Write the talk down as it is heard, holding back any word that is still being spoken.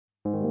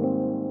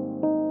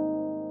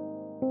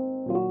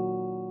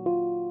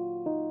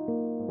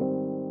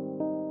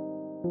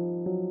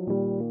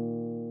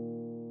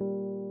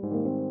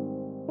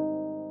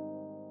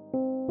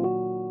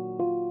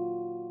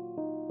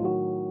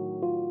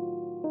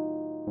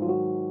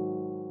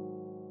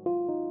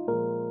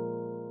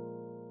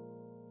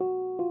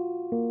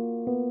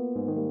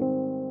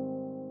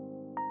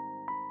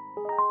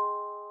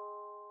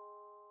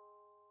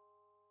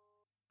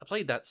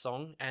played that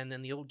song, and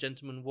then the old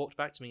gentleman walked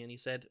back to me and he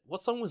said,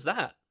 "What song was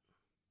that?"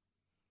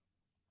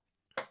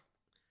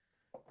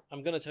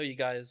 I'm going to tell you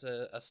guys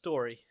a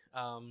story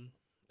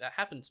that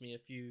happened to me a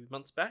few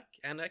months back,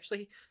 and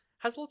actually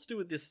has a lot to do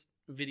with this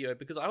video,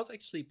 because I was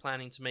actually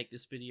planning to make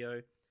this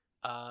video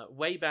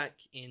way back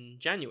in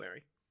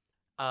January,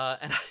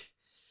 and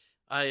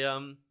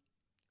I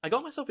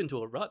got myself into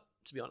a rut,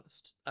 to be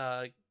honest.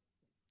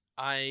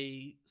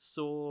 I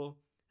saw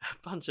a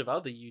bunch of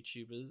other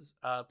YouTubers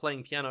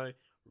playing piano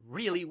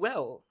really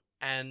well,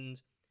 and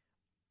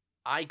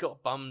I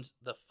got bummed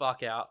the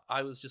fuck out.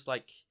 I was just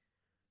like,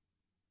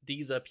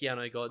 these are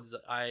piano gods.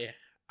 I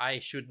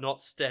should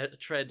not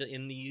tread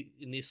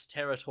in this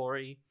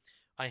territory.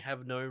 I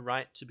have no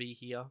right to be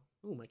here.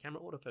 Oh, my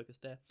camera autofocused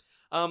there.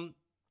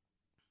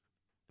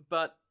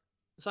 But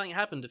something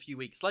happened a few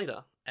weeks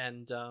later,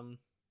 and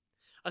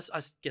I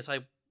guess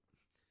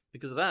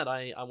because of that,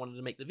 I wanted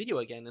to make the video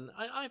again, and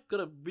I've got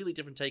a really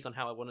different take on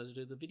how I wanted to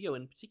do the video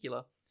in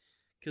particular,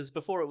 because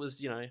before it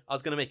was, I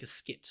was going to make a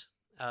skit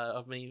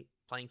of me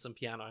playing some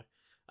piano.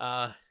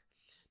 Not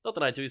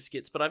that I do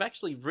skits, but I've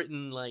actually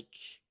written like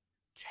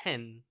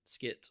 10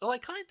 skits. Well, I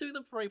kind of do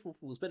them for April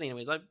Fools, but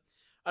anyways, I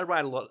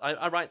write a lot.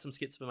 I write some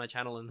skits for my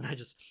channel, and then I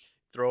just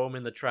throw them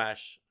in the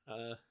trash,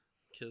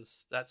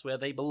 because that's where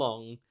they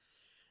belong.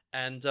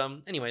 And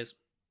anyways,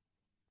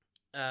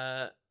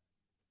 the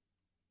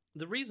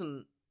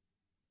reason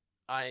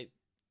I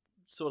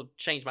sort of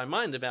changed my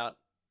mind about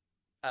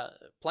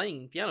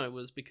playing piano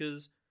was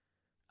because,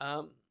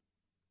 well,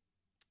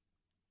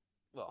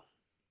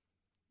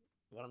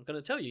 what I'm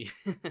going to tell you.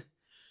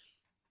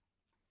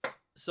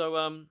 So,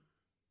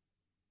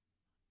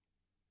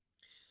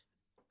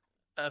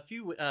 a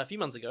few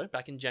months ago,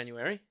 back in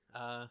January,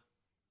 was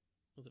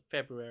it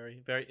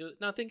February?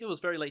 No, I think it was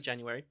very late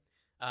January.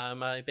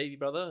 My baby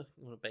brother,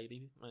 well,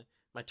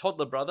 my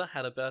toddler brother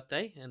had a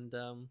birthday, and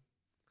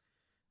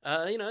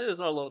there's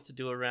not a lot to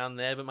do around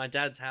there, but my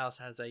dad's house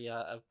has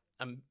a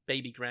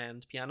baby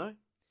grand piano,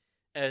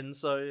 and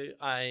so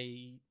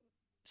I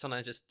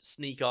sometimes just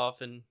sneak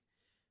off and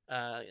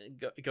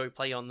go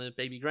play on the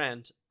baby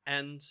grand.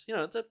 And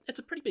it's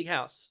a pretty big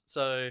house,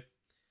 so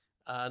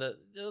there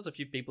was a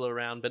few people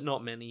around, but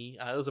not many.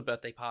 It was a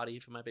birthday party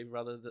for my baby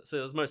brother, so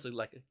it was mostly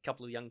like a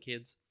couple of young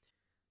kids.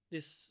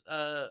 This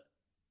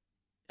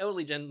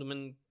elderly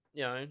gentleman,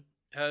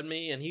 heard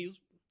me, and he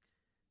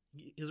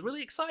was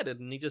really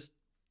excited, and he just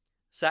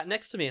sat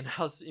next to me, and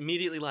I was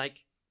immediately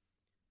like,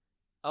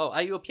 "Oh,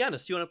 are you a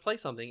pianist? Do you want to play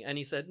something?" And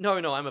he said, No,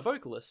 I'm a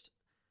vocalist."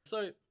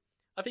 So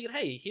I figured,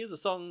 hey, here's a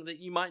song that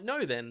you might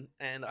know then.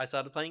 And I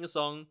started playing a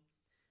song,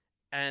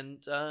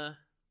 and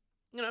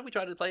we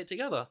tried to play it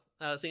together,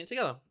 sing it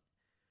together.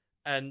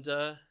 And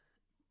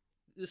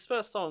this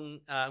first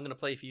song I'm gonna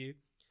play for you,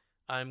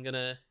 I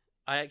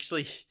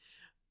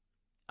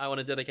want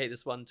to dedicate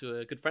this one to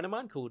a good friend of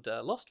mine called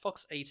Lost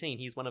Fox 18.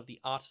 He's one of the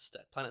artists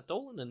at Planet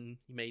Dolan, and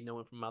you may know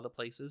him from other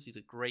places. He's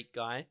a great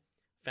guy,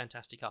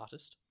 fantastic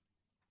artist.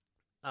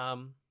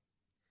 And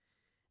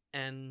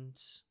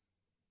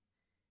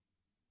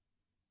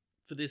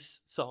for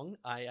this song,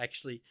 I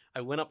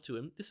went up to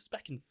him. This is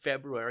back in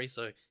February,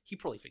 so he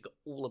probably forgot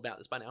all about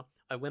this by now.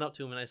 I went up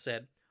to him and I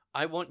said,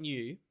 "I want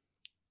you."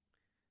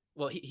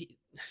 Well,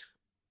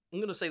 I'm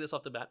going to say this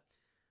off the bat.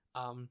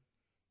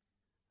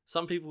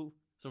 Some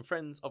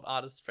friends of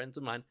artists, friends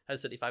of mine, have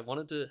said if I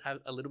wanted to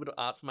have a little bit of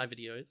art for my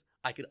videos,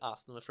 I could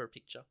ask them for a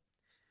picture.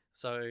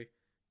 So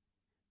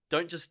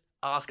don't just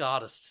ask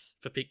artists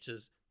for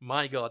pictures.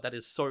 My God, that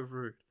is so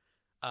rude.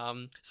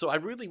 So I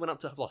really went up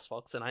to Lost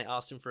Fox and I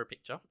asked him for a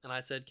picture, and I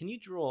said, "Can you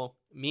draw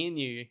me and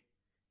you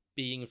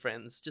being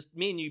friends, just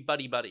me and you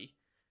buddy,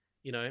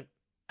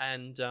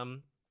 and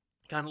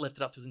kind of left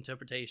it up to his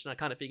interpretation. I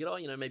kind of figured,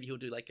 maybe he'll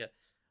do like a,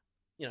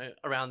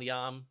 around the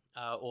arm,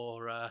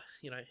 or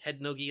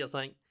head noogie or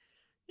something,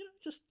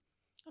 just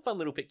a fun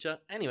little picture.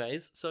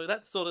 Anyways, so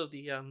that's sort of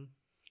the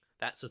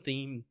that's the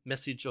theme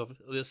message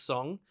of this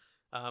song.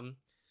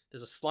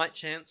 There's a slight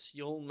chance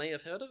you all may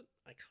have heard it.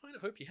 I kind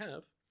of hope you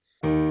have.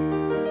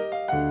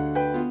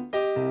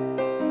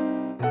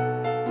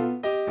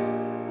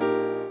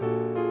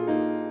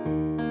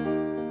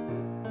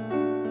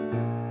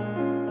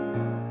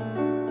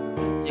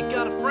 You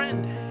got a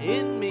friend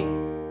in me.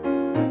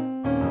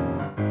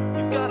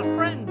 You've got a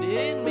friend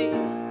in me.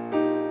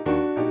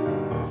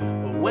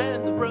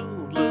 When the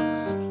road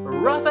looks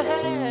rough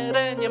ahead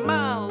and you're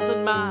miles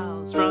and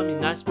miles from your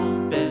nice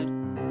warm bed,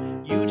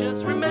 you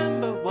just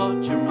remember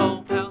what your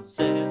old pal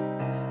said.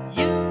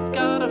 You've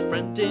got a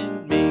friend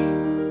in me.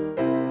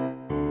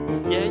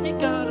 Yeah, you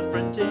got a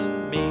friend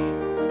in me.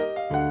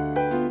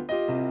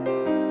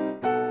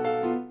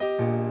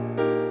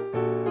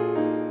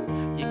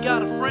 You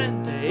got a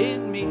friend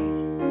in me.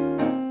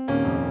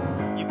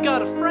 You've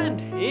got a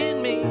friend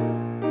in me.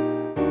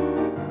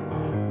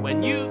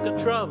 When you've got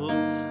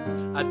troubles,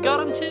 I've got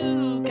them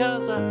too,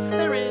 'cause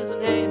there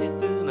isn't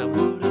anything I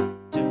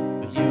wouldn't do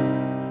for you.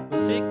 We'll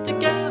stick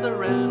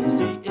together and we'll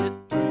see it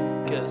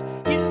through, 'cause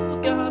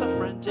you've got a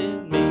friend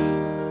in me.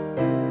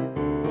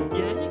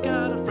 Yeah, you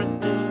got a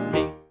friend in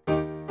me.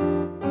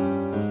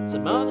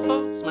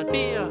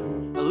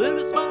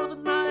 all of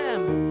them I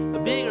am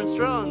are bigger and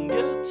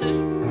stronger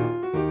too.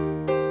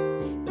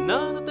 But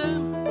none of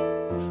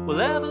them will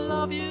ever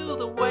love you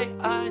the way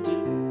I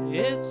do.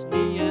 It's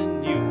me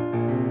and you.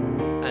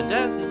 And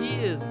as the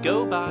years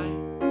go by,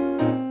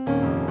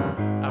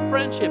 our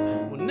friendship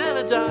will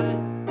never die.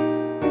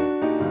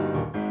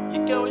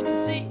 You're going to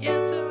see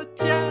it's our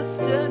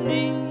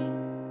destiny.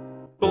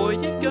 Boy,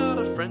 you've got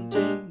a friend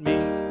in me.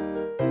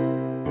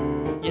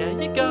 Yeah,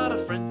 you got a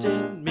friend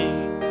in me.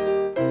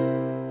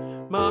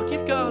 Mark,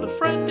 you've got a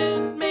friend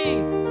in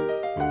me.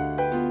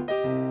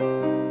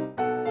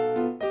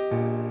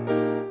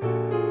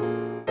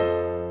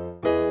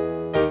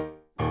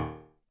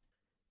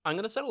 I'm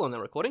going to settle on that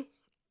recording.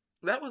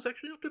 That was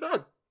actually not too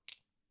bad.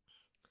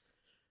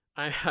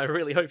 I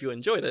really hope you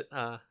enjoyed it,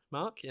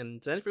 Mark,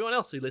 and everyone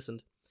else who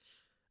listened.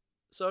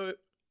 So,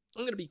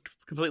 I'm going to be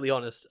completely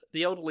honest.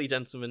 The elderly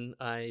gentleman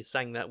I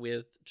sang that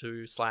with,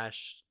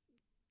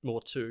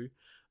 /more to,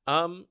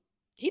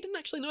 he didn't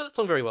actually know that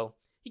song very well.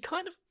 He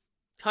kind of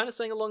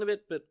sang along a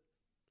bit, but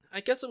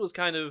I guess it was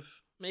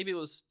maybe it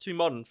was too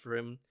modern for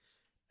him.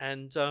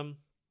 And so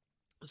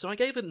I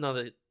gave it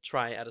another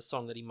try at a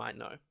song that he might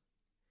know.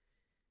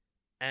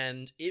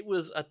 And it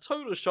was a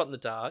total shot in the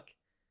dark,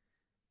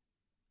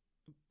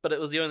 but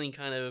it was the only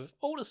kind of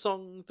older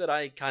song that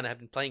I kind of have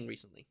been playing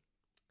recently.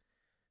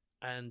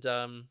 And,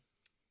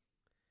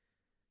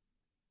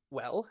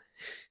 well,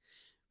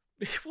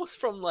 it was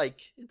from,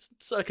 it's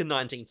circa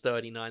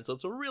 1939, so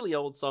it's a really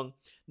old song.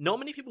 Not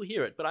many people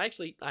hear it, but I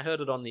heard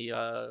it on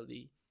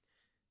the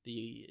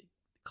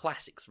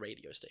Classics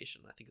radio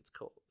station, I think it's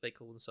called. They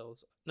call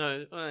themselves.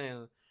 No,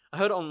 I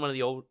heard it on one of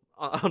the old,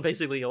 I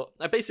basically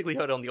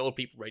heard it on the old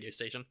people radio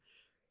station.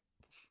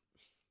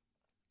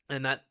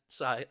 And I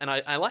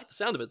liked the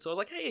sound of it, so I was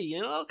like,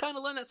 hey, I'll kind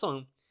of learn that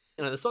song.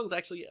 The song's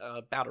actually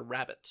about a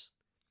rabbit.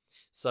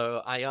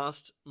 So I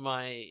asked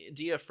my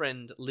dear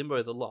friend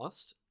Limbo the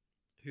Lost,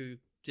 who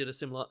did a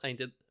similar,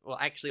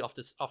 actually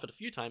offered a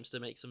few times to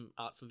make some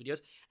art for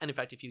videos. And in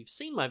fact, if you've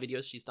seen my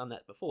videos, she's done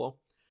that before.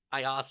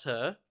 I asked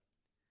her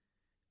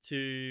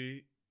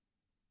to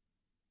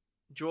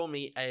draw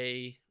me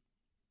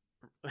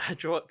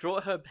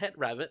draw her pet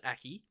rabbit,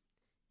 Aki,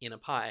 in a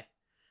pie.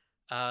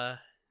 And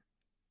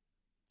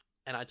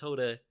I told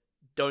her,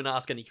 don't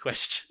ask any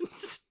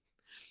questions.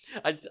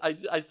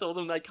 I told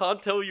them I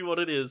can't tell you what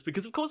it is,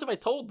 because of course if I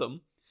told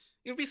them,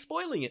 it would be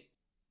spoiling it.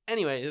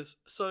 Anyway,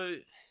 so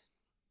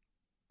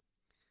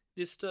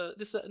this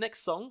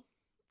next song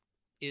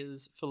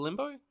is for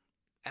Limbo,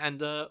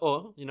 and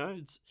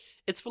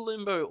it's for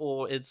Limbo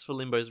or it's for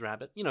Limbo's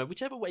rabbit.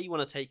 Whichever way you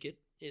want to take it,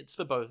 it's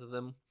for both of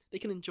them. They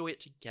can enjoy it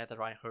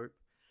together, I hope.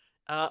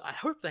 I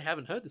hope they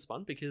haven't heard this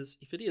one, because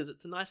if it is,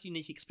 it's a nice,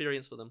 unique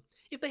experience for them.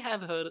 If they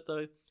have heard it,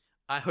 though,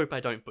 I hope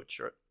I don't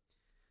butcher it.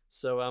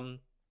 So,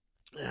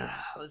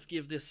 let's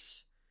give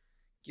this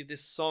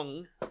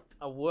song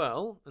a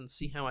whirl and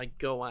see how I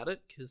go at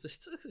it, because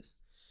this is...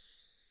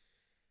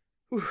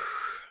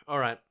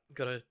 Alright,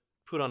 gotta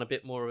put on a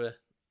bit more of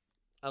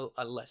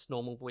a less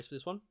normal voice for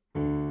this one.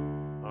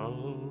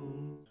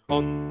 On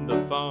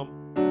the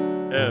farm,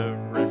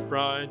 every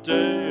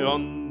Friday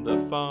on the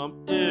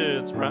farm,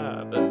 it's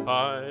rabbit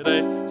pie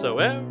day. So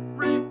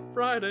every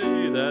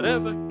Friday that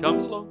ever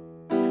comes along,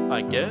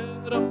 I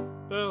get up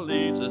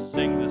early to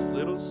sing this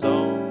little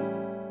song.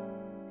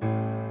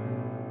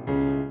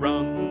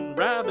 Run,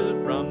 rabbit,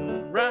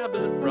 run,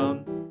 rabbit,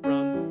 run,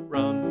 run,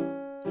 run.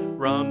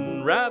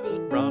 Run,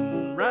 rabbit,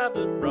 run,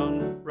 rabbit,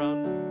 run,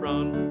 run,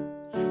 run.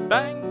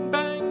 Bang,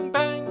 bang,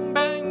 bang,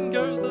 bang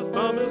goes the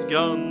farmer's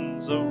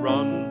gun. So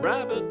run,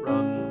 rabbit,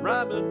 run,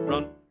 rabbit,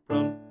 run,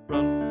 run,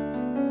 run.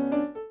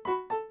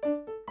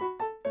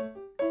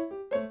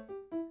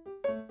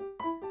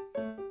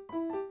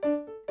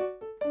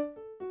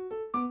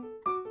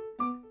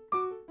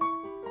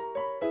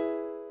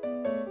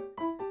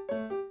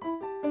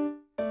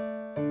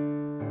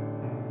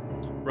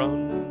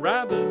 Run,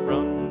 rabbit,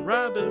 run,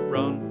 rabbit,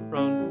 run,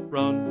 run,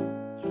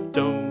 run.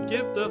 Don't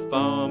give the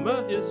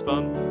farmer his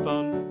fun,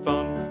 fun,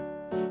 fun.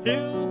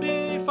 He'll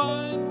be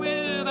fine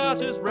without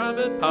his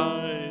rabbit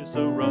pie.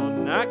 So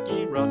run,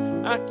 Aki,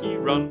 run,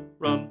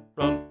 run,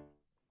 run.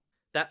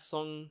 That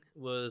song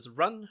was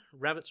Run,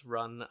 Rabbit,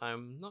 Run.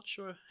 I'm not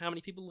sure how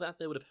many people out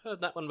there would have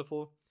heard that one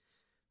before.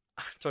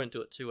 I don't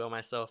do it too well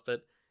myself,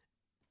 but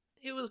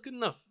it was good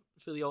enough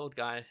for the old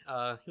guy.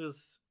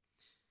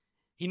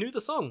 He knew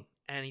the song.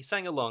 And he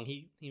sang along.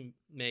 He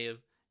may have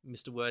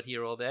missed a word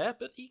here or there,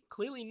 but he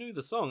clearly knew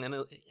the song,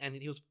 and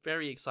he was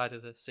very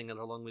excited to sing it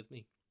along with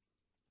me.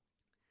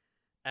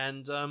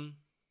 And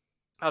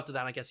after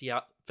that, I guess he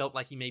felt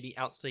like he maybe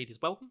outstayed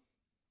his welcome,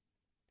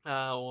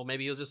 or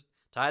maybe he was just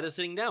tired of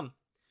sitting down.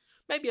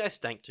 Maybe I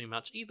stank too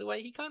much. Either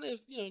way, he kind of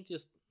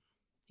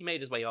he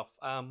made his way off.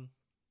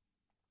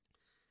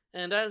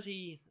 And as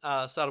he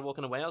started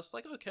walking away, I was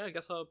like, okay, I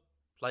guess I'll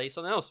play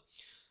something else.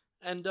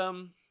 And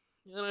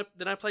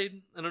then I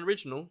played an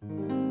original.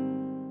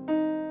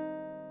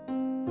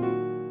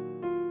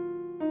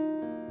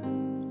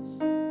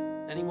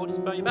 And he walked his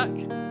belly back.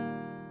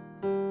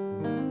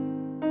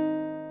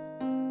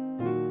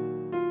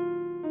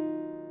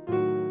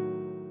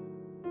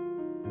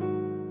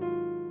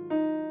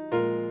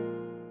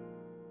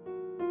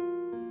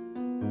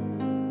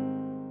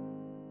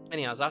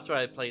 Anyways, after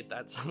I played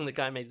that song, the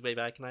guy made his way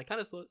back, and I kind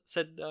of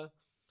said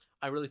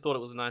I really thought it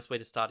was a nice way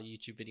to start a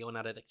YouTube video, and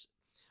I'd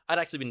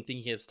actually been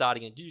thinking of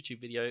starting a YouTube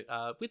video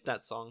with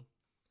that song,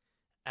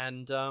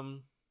 and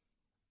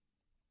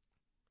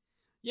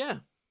yeah,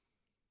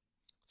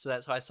 so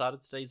that's how I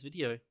started today's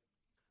video.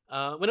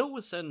 When all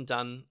was said and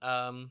done,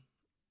 I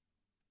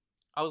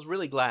was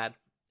really glad,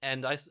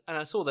 and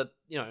I saw that,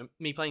 you know,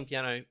 me playing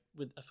piano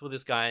for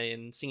this guy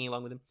and singing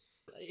along with him,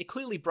 it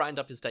clearly brightened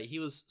up his day. He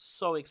was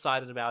so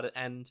excited about it,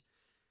 and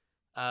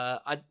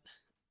I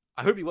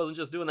hope he wasn't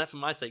just doing that for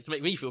my sake to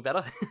make me feel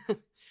better.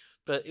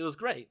 But it was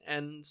great,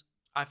 and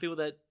I feel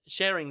that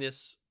sharing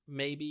this,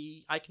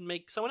 maybe I can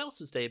make someone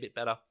else's day a bit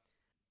better.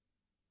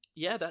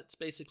 Yeah, that's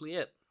basically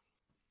it.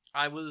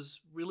 I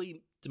was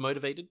really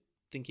demotivated,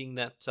 thinking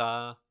that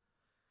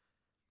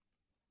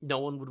no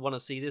one would want to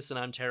see this and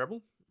I'm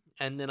terrible.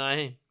 And then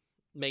I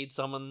made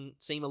someone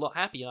seem a lot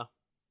happier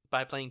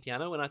by playing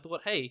piano, and I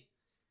thought, hey,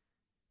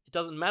 it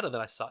doesn't matter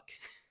that I suck.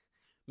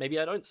 Maybe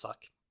I don't suck,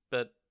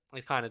 but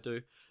I kind of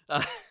do.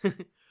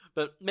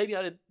 But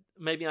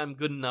maybe I'm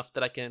good enough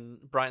that I can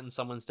brighten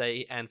someone's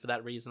day, and for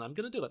that reason, I'm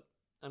going to do it.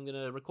 I'm going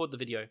to record the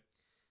video,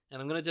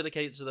 and I'm going to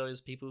dedicate it to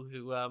those people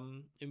who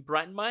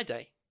brighten my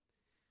day.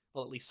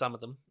 Well, at least some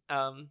of them.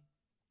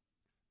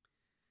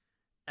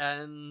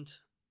 And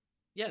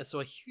yeah, so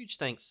a huge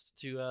thanks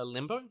to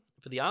Limbo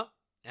for the art,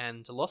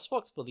 and to Lost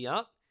Fox for the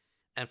art,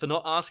 and for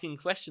not asking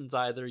questions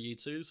either, you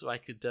two, so I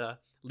could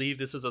leave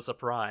this as a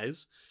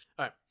surprise.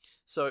 Alright,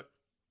 so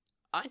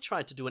I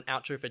tried to do an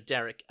outro for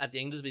Derek at the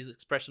end of his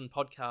Expression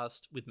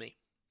podcast with me.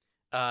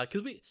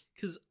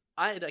 Because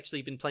I had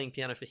actually been playing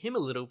piano for him a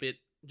little bit,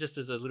 just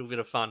as a little bit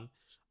of fun.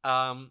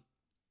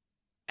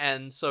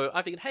 And so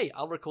I figured, hey,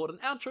 I'll record an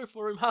outro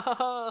for him. Ha ha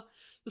ha!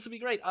 This will be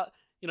great.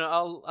 You know,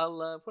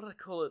 I'll what do I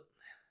call it?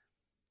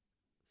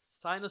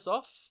 Sign us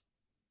off?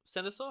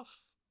 Send us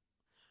off?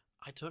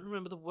 I don't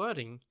remember the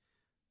wording.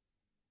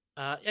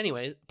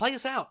 Anyway, play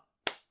us out.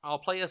 I'll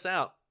play us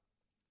out.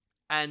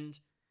 And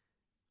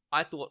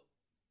I thought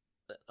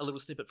a little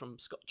snippet from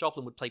Scott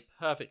Joplin would play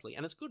perfectly,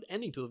 and it's a good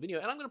ending to a video,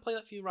 and I'm going to play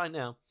that for you right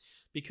now,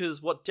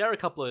 because what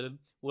Derek uploaded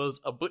was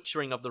a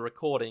butchering of the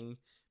recording,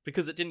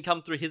 because it didn't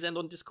come through his end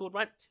on Discord,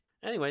 right?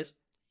 Anyways,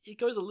 it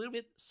goes a little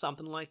bit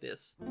something like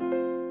this.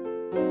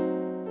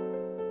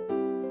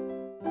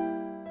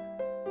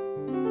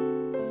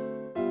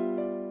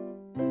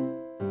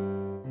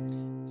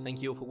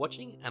 Thank you all for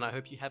watching, and I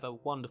hope you have a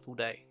wonderful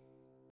day.